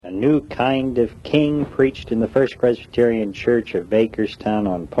A New Kind of King, preached in the First Presbyterian Church of Bakerstown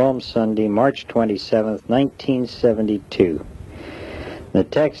on Palm Sunday, March 27th, 1972. The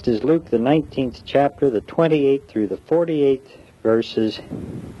text is Luke, the 19th chapter, the 28th through the 48th verses.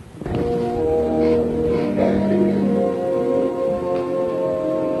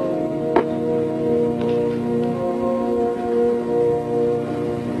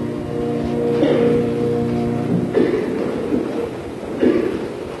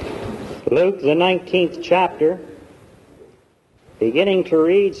 Luke, the 19th chapter, beginning to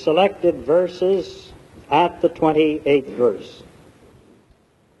read selected verses at the 28th verse.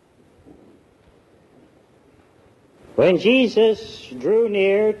 When Jesus drew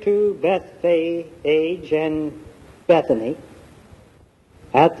near to Bethphage and Bethany,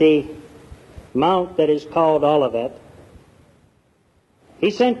 at the mount that is called Olivet,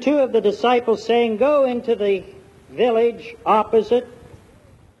 he sent two of the disciples, saying, "Go into the village opposite,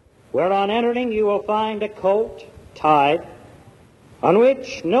 where on entering you will find a colt tied, on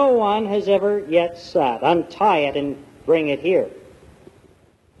which no one has ever yet sat. Untie it and bring it here.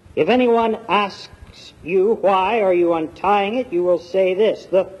 If anyone asks you, why are you untying it, you will say this,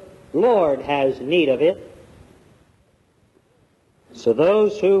 the Lord has need of it." So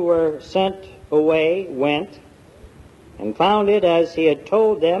those who were sent away went and found it as he had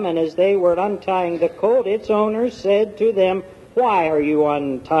told them, and as they were untying the colt, its owner said to them, "Why are you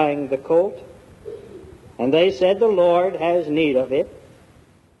untying the colt?" And they said, "The Lord has need of it."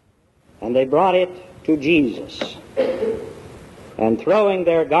 And they brought it to Jesus. And throwing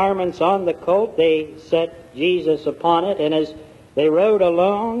their garments on the colt, they set Jesus upon it. And as they rode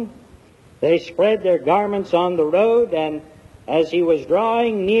along, they spread their garments on the road. And as he was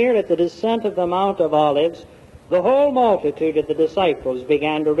drawing near at the descent of the Mount of Olives, the whole multitude of the disciples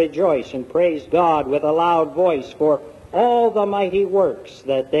began to rejoice and praise God with a loud voice for all the mighty works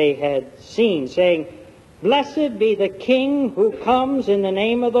that they had seen, saying, "Blessed be the King who comes in the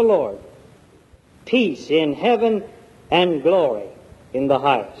name of the Lord. Peace in heaven and glory in the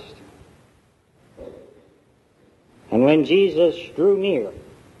highest." And when Jesus drew near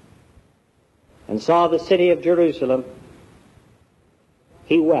and saw the city of Jerusalem,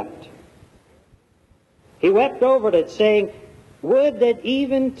 he wept. He wept over it, saying, "Would that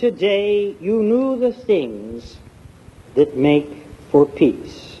even today you knew the things that make for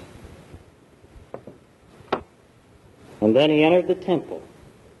peace." And then he entered the temple,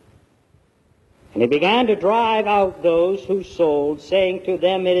 and he began to drive out those who sold, saying to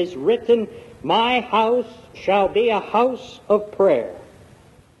them, "It is written, my house shall be a house of prayer,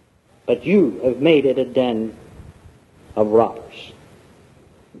 but you have made it a den of robbers."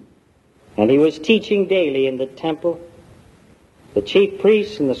 And he was teaching daily in the temple. The chief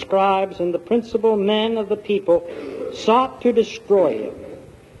priests and the scribes and the principal men of the people sought to destroy him,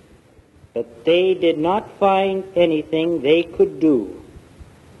 but they did not find anything they could do,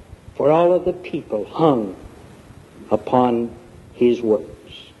 for all of the people hung upon his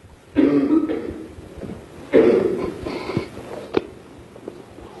words.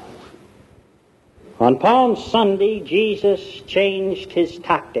 On Palm Sunday, Jesus changed his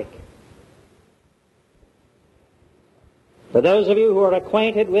tactic. For those of you who are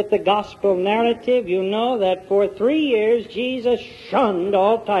acquainted with the gospel narrative, you know that for 3 years Jesus shunned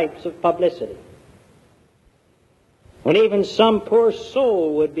all types of publicity. When even some poor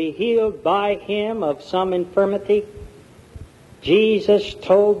soul would be healed by him of some infirmity, Jesus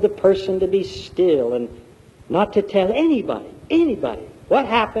told the person to be still and not to tell anybody what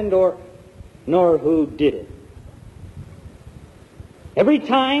happened nor who did it. Every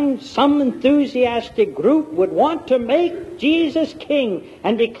time some enthusiastic group would want to make Jesus king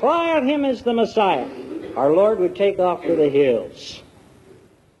and declare him as the Messiah, our Lord would take off to the hills.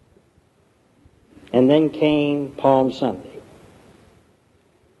 And then came Palm Sunday.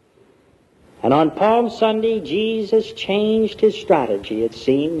 And on Palm Sunday, Jesus changed his strategy, it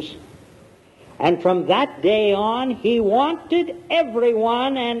seems. And from that day on, he wanted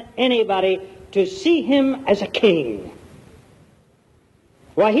everyone and anybody to see him as a king.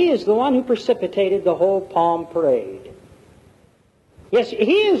 Why, he is the one who precipitated the whole Palm Parade. Yes,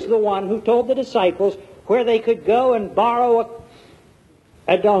 he is the one who told the disciples where they could go and borrow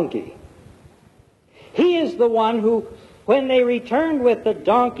a donkey. He is the one who, when they returned with the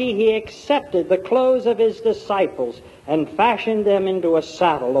donkey, he accepted the clothes of his disciples and fashioned them into a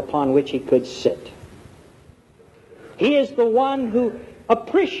saddle upon which he could sit. He is the one who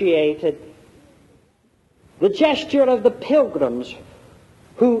appreciated the gesture of the pilgrims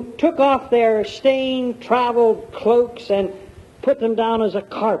who took off their stained, traveled cloaks and put them down as a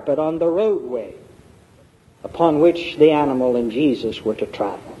carpet on the roadway upon which the animal and Jesus were to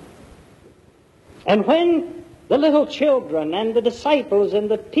travel. And when the little children and the disciples and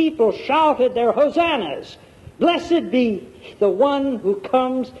the people shouted their hosannas, blessed be the one who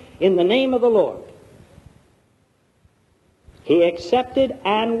comes in the name of the Lord, he accepted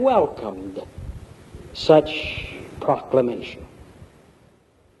and welcomed such proclamation.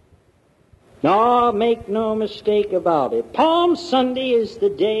 No, make no mistake about it. Palm Sunday is the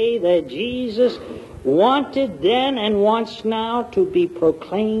day that Jesus wanted then and wants now to be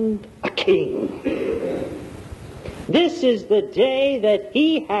proclaimed a king. This is the day that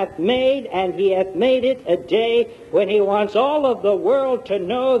he hath made, and he hath made it a day when he wants all of the world to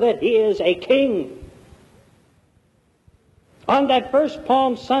know that he is a king. On that first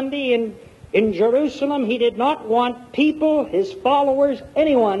Palm Sunday in Jerusalem, he did not want people, his followers,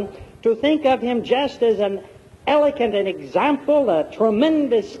 anyone, to think of him just as an elegant an example, a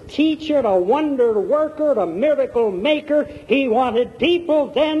tremendous teacher, a wonder worker, a miracle maker. He wanted people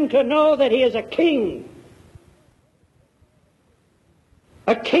then to know that he is a king.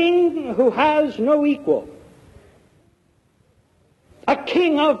 A king who has no equal. A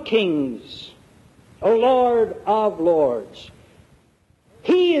king of kings. A Lord of lords.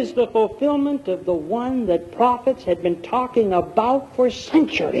 He is the fulfillment of the one that prophets had been talking about for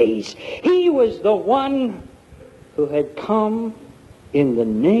centuries. He was the one who had come in the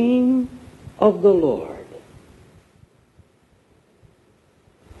name of the Lord.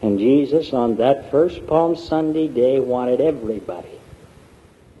 And Jesus, on that first Palm Sunday day, wanted everybody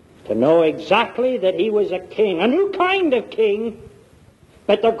to know exactly that he was a king, a new kind of king,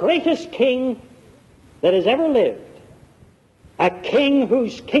 but the greatest king that has ever lived. A king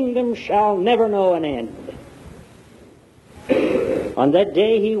whose kingdom shall never know an end. On that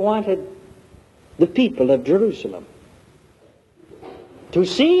day he wanted the people of Jerusalem to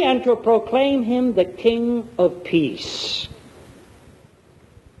see and to proclaim him the King of peace.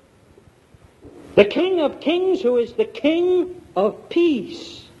 The King of kings who is the King of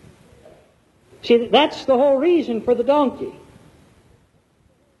peace. See, that's the whole reason for the donkey.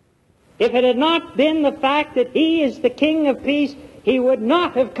 If it had not been the fact that he is the King of peace, he would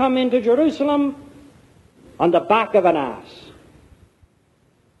not have come into Jerusalem on the back of an ass.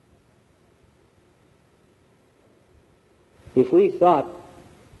 If we thought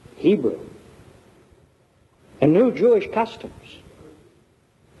Hebrew and knew Jewish customs,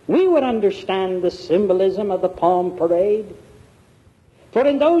 we would understand the symbolism of the palm parade. For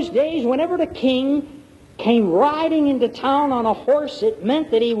in those days, whenever the king came riding into town on a horse, it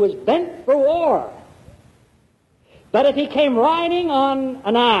meant that he was bent for war. But if he came riding on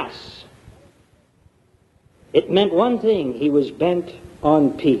an ass, it meant one thing: he was bent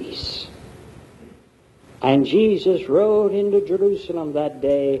on peace. And Jesus rode into Jerusalem that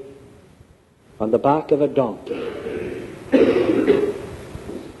day on the back of a donkey.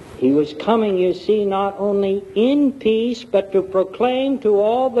 He was coming, you see, not only in peace, but to proclaim to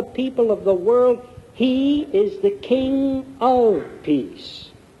all the people of the world, he is the King of peace.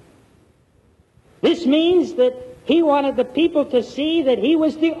 This means that he wanted the people to see that he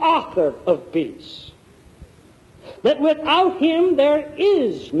was the author of peace. That without him there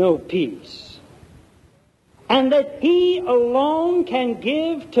is no peace. And that he alone can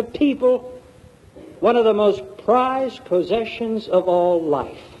give to people one of the most prized possessions of all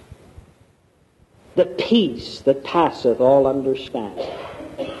life. The peace that passeth all understanding.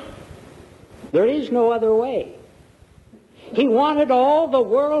 There is no other way. He wanted all the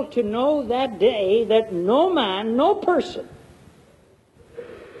world to know that day that no man, no person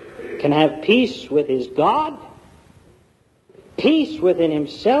can have peace with his God, peace within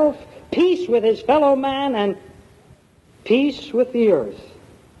himself, peace with his fellow man, and peace with the earth,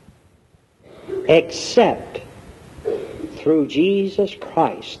 except through Jesus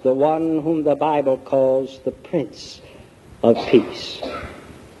Christ, the one whom the Bible calls the Prince of Peace.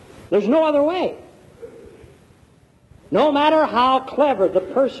 There's no other way. No matter how clever the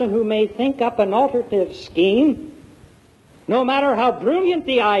person who may think up an alternative scheme, no matter how brilliant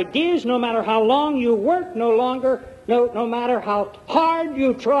the ideas, no matter how long you work, no matter how hard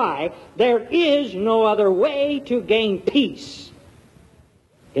you try, there is no other way to gain peace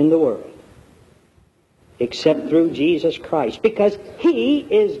in the world except through Jesus Christ, because he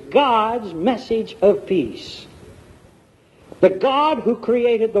is God's message of peace. The God who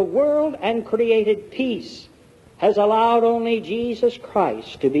created the world and created peace has allowed only Jesus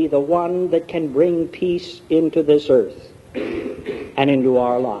Christ to be the one that can bring peace into this earth and into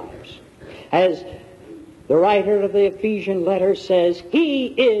our lives. As the writer of the Ephesian letter says, he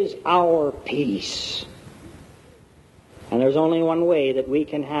is our peace. And there's only one way that we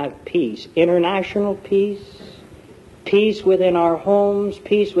can have peace: international peace peace within our homes,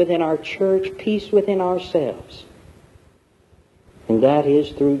 peace within our church, peace within ourselves. And that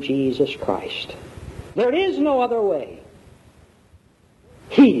is through Jesus Christ. There is no other way.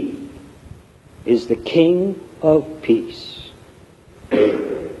 He is the King of peace.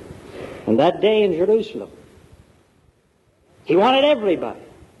 And that day in Jerusalem, he wanted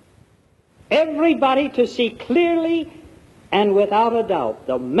everybody to see clearly and without a doubt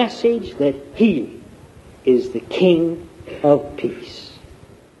the message that he is the King of peace.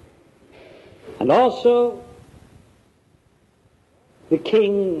 And also the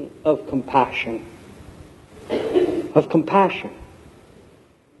King of compassion. Of compassion.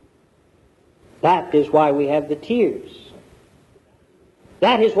 That is why we have the tears.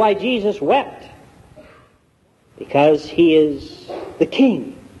 That is why Jesus wept. Because he is the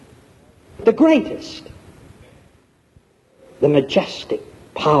King, the greatest, the majestic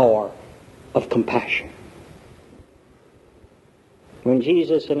power of compassion. When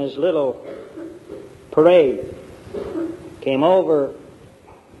Jesus in his little parade came over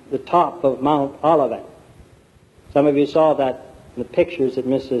the top of Mount Olivet, some of you saw that in the pictures that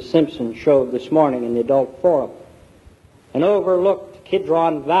Mrs. Simpson showed this morning in the adult forum, and overlooked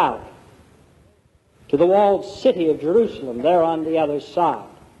Kidron Valley to the walled city of Jerusalem there on the other side.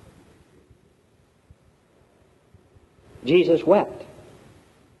 Jesus wept.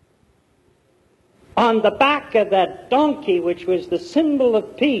 On the back of that donkey, which was the symbol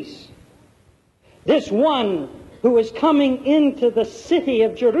of peace, this one who was coming into the city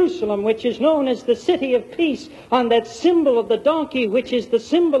of Jerusalem, which is known as the city of peace, on that symbol of the donkey, which is the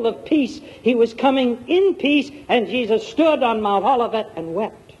symbol of peace, he was coming in peace, and Jesus stood on Mount Olivet and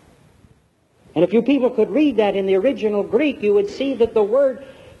wept. And if you people could read that in the original Greek, you would see that the word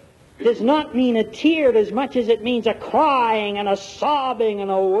does not mean a tear as much as it means a crying and a sobbing and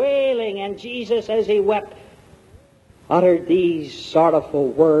a wailing. And Jesus, as he wept, uttered these sorrowful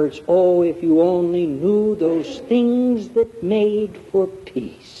words, "Oh, if you only knew those things that made for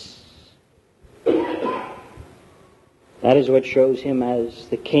peace." That is what shows him as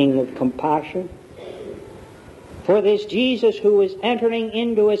the King of compassion. For this Jesus who was entering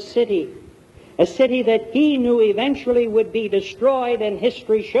into a city that he knew eventually would be destroyed, and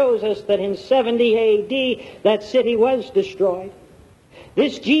history shows us that in 70 A.D. that city was destroyed.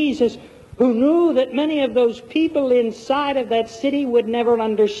 This Jesus who knew that many of those people inside of that city would never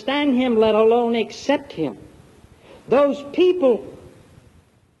understand him, let alone accept him. Those people,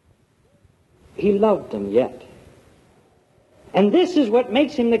 he loved them yet. And this is what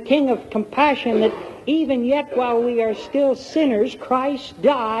makes him the King of compassion, that even yet while we are still sinners, Christ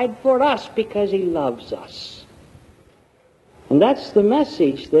died for us because he loves us. And that's the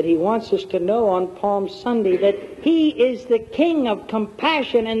message that he wants us to know on Palm Sunday, that he is the King of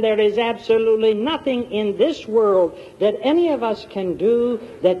compassion, and there is absolutely nothing in this world that any of us can do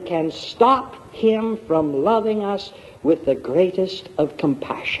that can stop him from loving us with the greatest of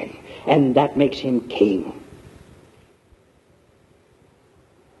compassion. And that makes him King.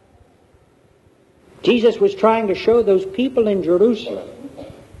 Jesus was trying to show those people in Jerusalem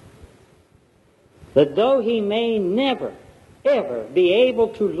that though he may never, ever be able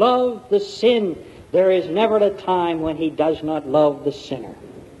to love the sin, there is never a time when he does not love the sinner.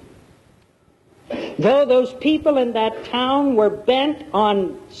 Though those people in that town were bent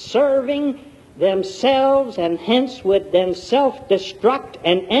on serving themselves and hence would then self-destruct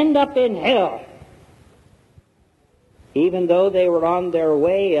and end up in hell, even though they were on their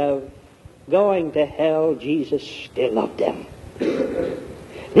way of going to hell, Jesus still loved them.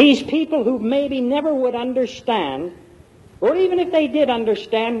 These people who maybe never would understand, or even if they did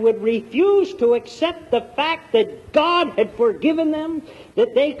understand, would refuse to accept the fact that God had forgiven them,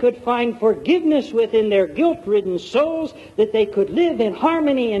 that they could find forgiveness within their guilt-ridden souls, that they could live in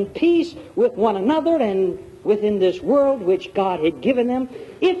harmony and peace with one another and within this world which God had given them.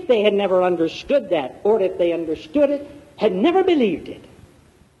 If they had never understood that, or if they understood it, had never believed it,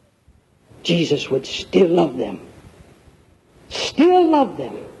 Jesus would still love them. Still love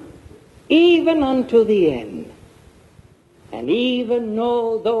them. Even unto the end. And even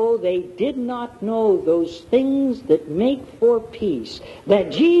though they did not know those things that make for peace,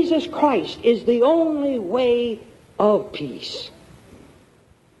 that Jesus Christ is the only way of peace,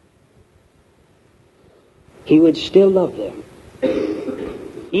 he would still love them.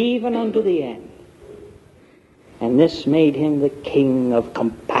 Even unto the end. And this made him the King of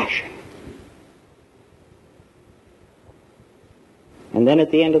compassion. And then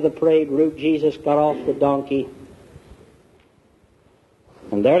at the end of the parade route, Jesus got off the donkey.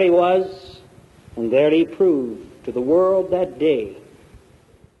 And there he was, and there he proved to the world that day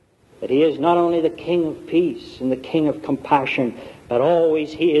that he is not only the King of peace and the King of compassion, but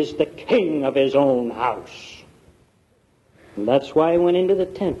always he is the King of his own house. And that's why he went into the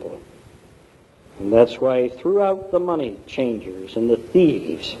temple. And that's why he threw out the money changers and the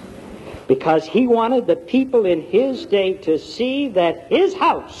thieves. Because he wanted the people in his day to see that his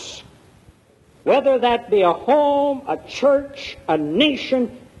house, whether that be a home, a church, a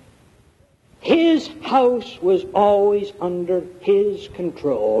nation, his house was always under his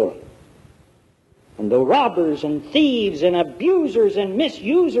control. And the robbers and thieves and abusers and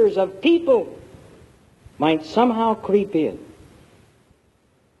misusers of people might somehow creep in,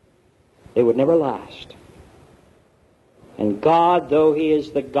 they would never last. And God, though he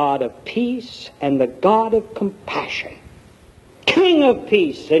is the God of peace and the God of compassion, King of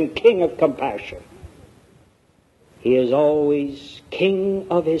peace and King of compassion, he is always King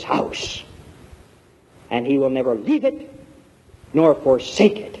of his house. And he will never leave it nor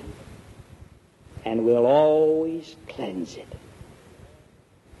forsake it, and will always cleanse it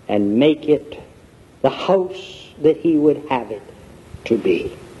and make it the house that he would have it to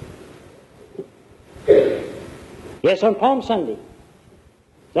be. Yes, on Palm Sunday,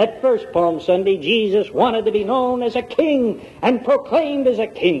 that first Palm Sunday, Jesus wanted to be known as a king and proclaimed as a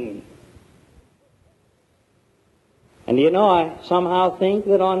king. And you know, I somehow think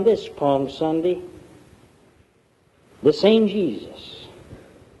that on this Palm Sunday, the same Jesus,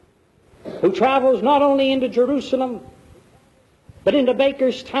 who travels not only into Jerusalem, but into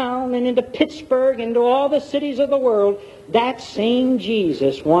Bakerstown and into Pittsburgh, into all the cities of the world, that same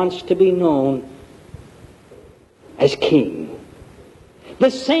Jesus wants to be known as king.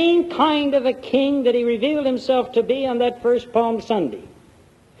 The same kind of a king that he revealed himself to be on that first Palm Sunday.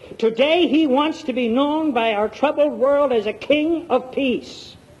 Today he wants to be known by our troubled world as a king of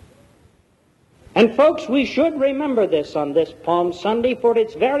peace. And folks, we should remember this on this Palm Sunday, for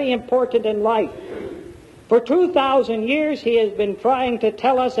it's very important in life. For 2,000 years he has been trying to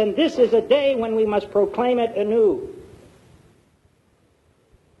tell us, and this is a day when we must proclaim it anew.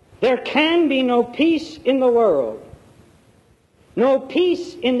 There can be no peace in the world, no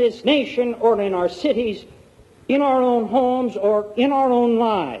peace in this nation or in our cities, in our own homes or in our own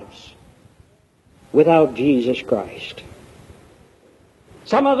lives, without Jesus Christ.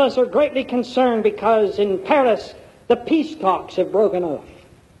 Some of us are greatly concerned because in Paris the peace talks have broken off.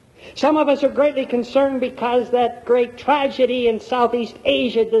 Some of us are greatly concerned because that great tragedy in Southeast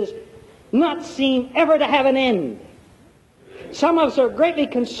Asia does not seem ever to have an end. Some of us are greatly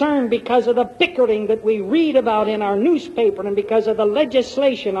concerned because of the bickering that we read about in our newspaper and because of the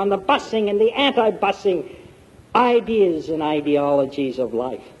legislation on the busing and the anti-busing ideas and ideologies of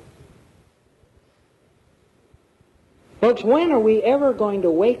life. Folks, when are we ever going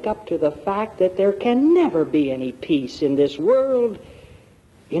to wake up to the fact that there can never be any peace in this world,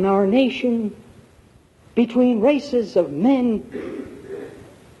 in our nation, between races of men,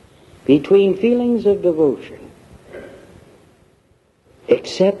 between feelings of devotion,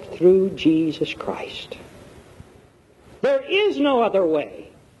 except through Jesus Christ? There is no other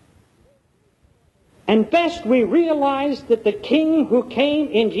way. And best we realize that the King who came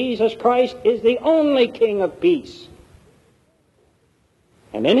in Jesus Christ is the only King of peace.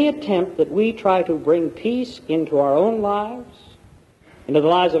 And any attempt that we try to bring peace into our own lives, into the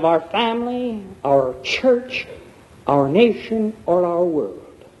lives of our family, our church, our nation, or our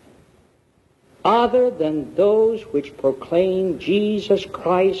world, other than those which proclaim Jesus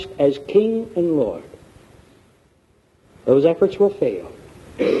Christ as King and Lord, those efforts will fail.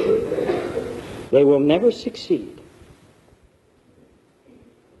 They will never succeed,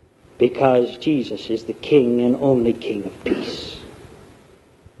 because Jesus is the King and only King of peace.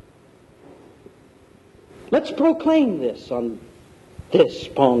 Let's proclaim this on this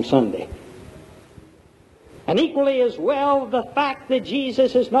Palm Sunday. And equally as well, the fact that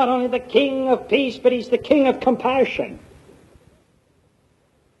Jesus is not only the King of peace, but he's the King of compassion.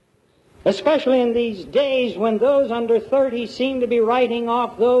 Especially in these days when those under 30 seem to be writing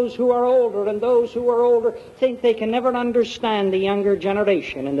off those who are older, and those who are older think they can never understand the younger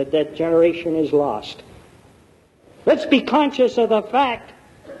generation, and that generation is lost. Let's be conscious of the fact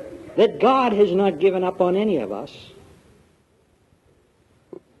that God has not given up on any of us.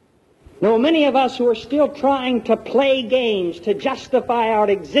 No, many of us who are still trying to play games to justify our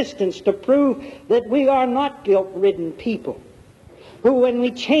existence, to prove that we are not guilt-ridden people, who, when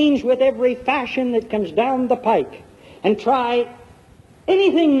we change with every fashion that comes down the pike and try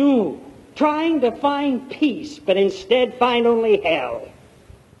anything new, trying to find peace, but instead find only hell.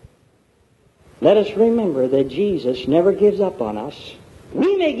 Let us remember that Jesus never gives up on us.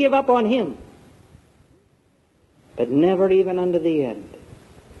 We may give up on him, but never even unto the end.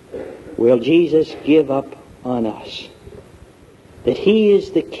 will Jesus give up on us. That He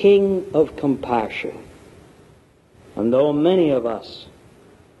is the King of compassion. And though many of us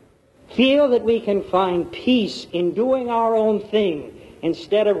feel that we can find peace in doing our own thing,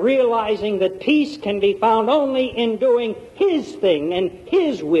 instead of realizing that peace can be found only in doing His thing and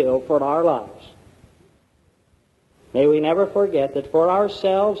His will for our lives, may we never forget that for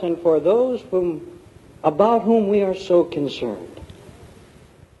ourselves and for those about whom we are so concerned,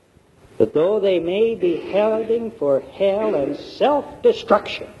 that though they may be heading for hell and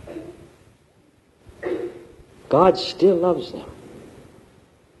self-destruction, God still loves them.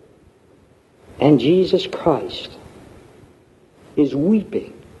 And Jesus Christ is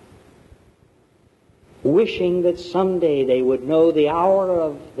weeping, wishing that someday they would know the hour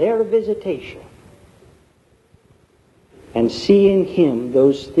of their visitation and see in Him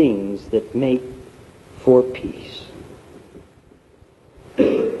those things that make for peace.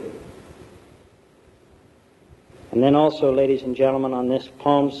 And then also, ladies and gentlemen, on this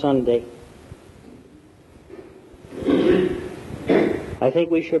Palm Sunday, I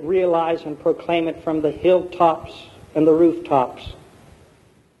think we should realize and proclaim it from the hilltops and the rooftops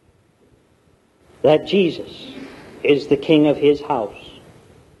that Jesus is the King of His house.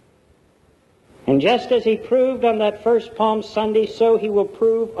 And just as He proved on that first Palm Sunday, so He will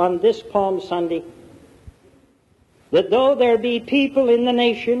prove on this Palm Sunday that though there be people in the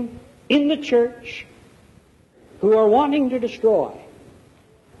nation, in the church, who are wanting to destroy,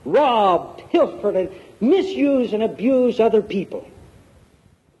 rob, pilfer, and misuse and abuse other people,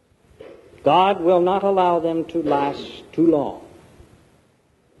 God will not allow them to last too long.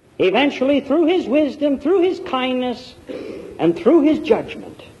 Eventually, through His wisdom, through His kindness, and through His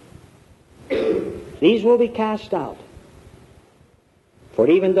judgment, these will be cast out. For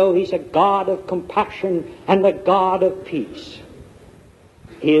even though He's a God of compassion and a God of peace,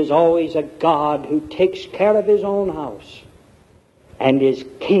 He is always a God who takes care of His own house and is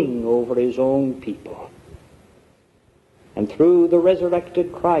king over His own people. And through the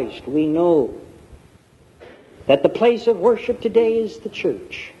resurrected Christ, we know that the place of worship today is the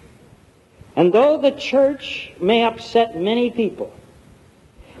church. And though the church may upset many people,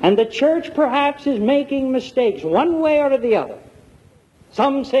 and the church perhaps is making mistakes one way or the other,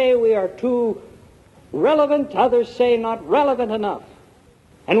 some say we are too relevant, others say not relevant enough.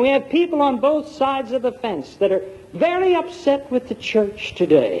 And we have people on both sides of the fence that are very upset with the church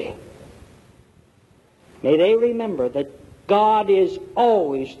today. May they remember that God is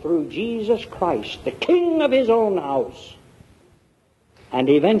always, through Jesus Christ, the King of His own house. And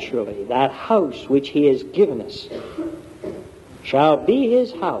eventually that house which He has given us shall be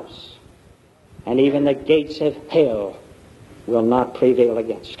His house, and even the gates of hell will not prevail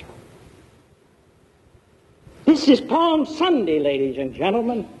against her. This is Palm Sunday, ladies and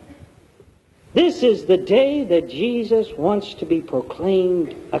gentlemen. This is the day that Jesus wants to be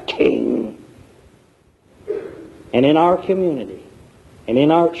proclaimed a king. And in our community, and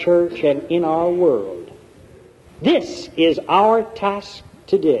in our church, and in our world, this is our task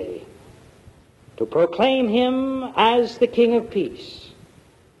today, to proclaim Him as the King of peace,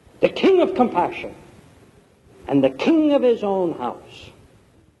 the King of compassion, and the King of His own house.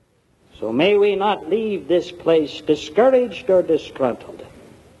 So may we not leave this place discouraged or disgruntled,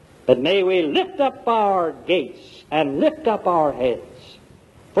 but may we lift up our gates and lift up our heads.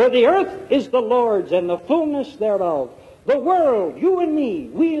 For the earth is the Lord's and the fullness thereof. The world, you and me,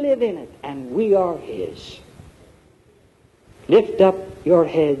 we live in it, and we are His. Lift up your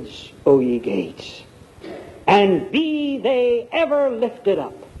heads, O ye gates, and be they ever lifted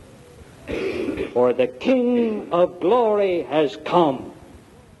up. For the King of glory has come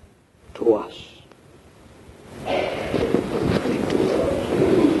to us.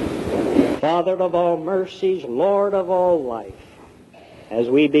 Father of all mercies, Lord of all life, as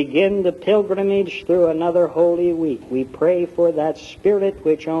we begin the pilgrimage through another holy week, we pray for that Spirit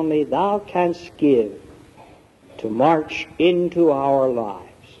which only Thou canst give to march into our lives.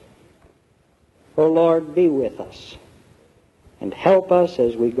 O Lord, be with us and help us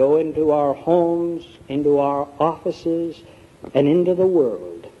as we go into our homes, into our offices, and into the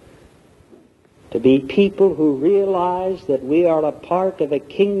world, to be people who realize that we are a part of a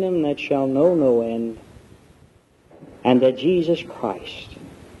kingdom that shall know no end, and that Jesus Christ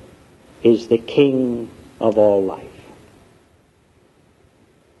is the King of all life.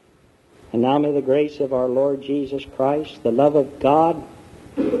 And now may the grace of our Lord Jesus Christ, the love of God,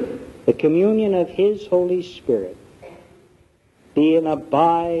 the communion of His Holy Spirit, be and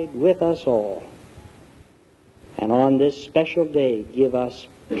abide with us all. And on this special day, give us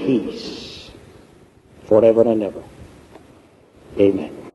peace forever and ever. Amen.